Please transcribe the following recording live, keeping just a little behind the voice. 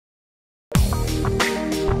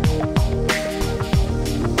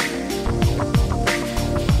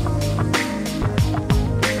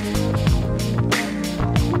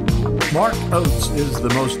Mark Oates is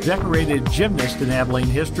the most decorated gymnast in Abilene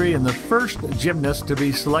history and the first gymnast to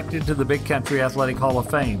be selected to the Big Country Athletic Hall of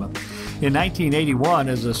Fame. In 1981,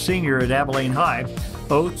 as a senior at Abilene High,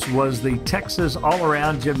 Oates was the Texas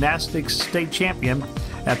all-around gymnastics state champion.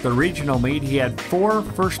 At the regional meet, he had 4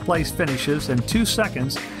 first-place finishes and 2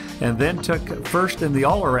 seconds, and then took first in the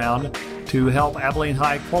all-around to help Abilene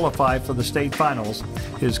High qualify for the state finals.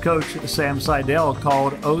 His coach, Sam Seidel,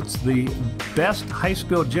 called Oates the best high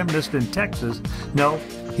school gymnast in Texas. No,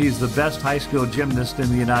 he's the best high school gymnast in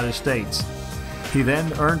the United States. He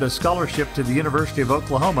then earned a scholarship to the University of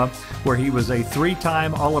Oklahoma, where he was a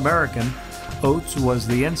 3-time All-American. Oates was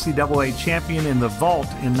the NCAA champion in the vault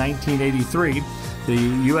in 1983, the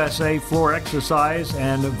USA floor exercise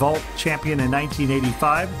and vault champion in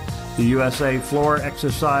 1985, the USA floor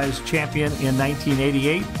exercise champion in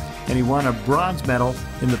 1988, and he won a bronze medal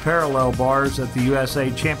in the parallel bars at the USA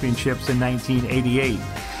Championships in 1988.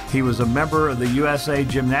 He was a member of the USA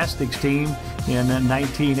gymnastics team in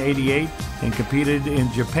 1988 and competed in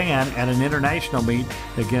Japan at an international meet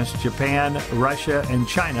against Japan, Russia, and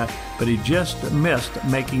China, but he just missed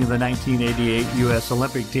making the 1988 U.S.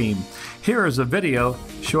 Olympic team. Here is a video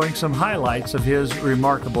showing some highlights of his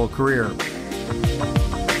remarkable career.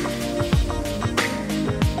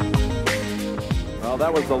 Well,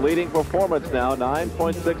 that was the leading performance now,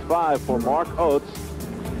 9.65 for Mark Oates.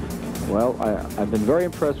 Well, I've been very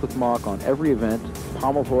impressed with Mark on every event.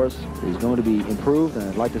 Pommel horse is going to be improved, and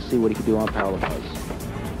I'd like to see what he can do on power horse.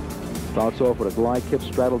 Starts off with a glide kick,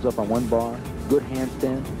 straddles up on one bar, good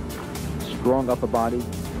handstand, strong upper body,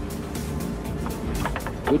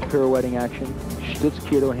 good pirouetting action, stutz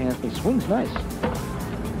kir to handstand, swings nice.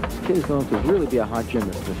 This kid is going to really be a hot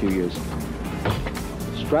gymnast in a few years.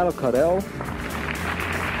 Straddle cut L,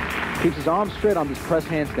 keeps his arms straight on this press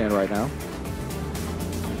handstand right now.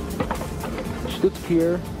 Stutz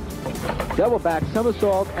kir, double back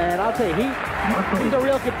somersault, and I'll tell you, he's a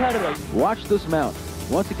real competitor. Watch this mount.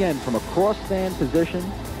 Once again, from a cross stand position,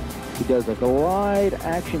 he does a glide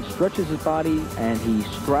action, stretches his body, and he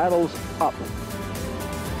straddles up,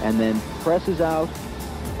 and then presses out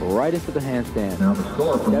right into the handstand.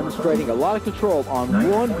 Demonstrating a lot of control on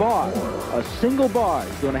one bar, a single bar.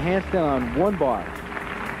 He's doing a handstand on one bar.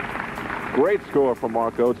 Great score for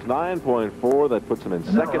Mark Oates, 9.4. That puts him in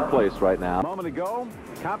second place right now. A moment ago,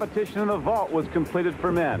 competition in the vault was completed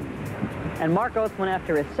for men. And Mark Oates went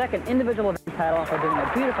after his second individual event title for doing a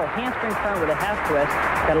beautiful hamstring turn with a half twist.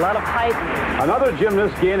 Got a lot of height. Another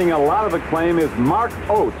gymnast gaining a lot of acclaim is Mark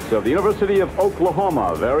Oates of the University of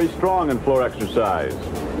Oklahoma. Very strong in floor exercise.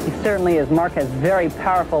 He certainly is. Mark has very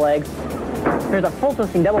powerful legs. Here's a full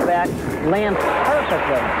twisting double back. Lands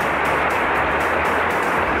perfectly.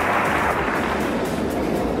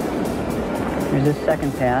 Here's his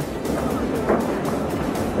second pass.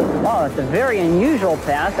 Wow, that's a very unusual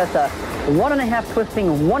pass. That's a 1.5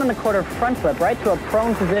 twisting, 1 1/4 front flip right to a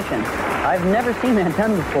prone position. I've never seen that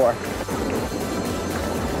done before.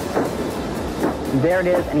 There it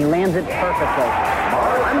is, and he lands it perfectly.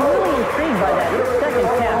 I'm really intrigued by that second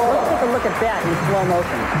pass. Let's take a look at that in slow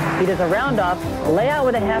motion. He does a round off, lay out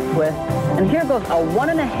with a half twist, and here goes a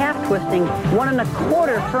 1.5 twisting, 1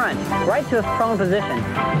 1/4 front, right to his prone position.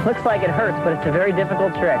 Looks like it hurts, but it's a very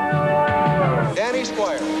difficult trick. Danny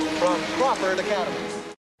Squire from Crawford Academy.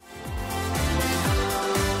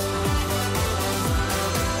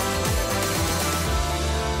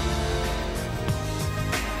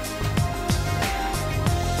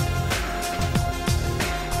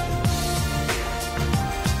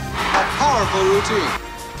 Powerful routine.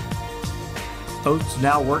 Oates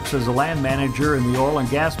now works as a land manager in the oil and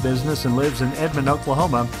gas business and lives in Edmond,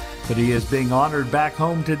 Oklahoma, but he is being honored back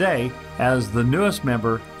home today as the newest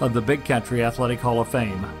member of the Big Country Athletic Hall of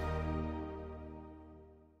Fame.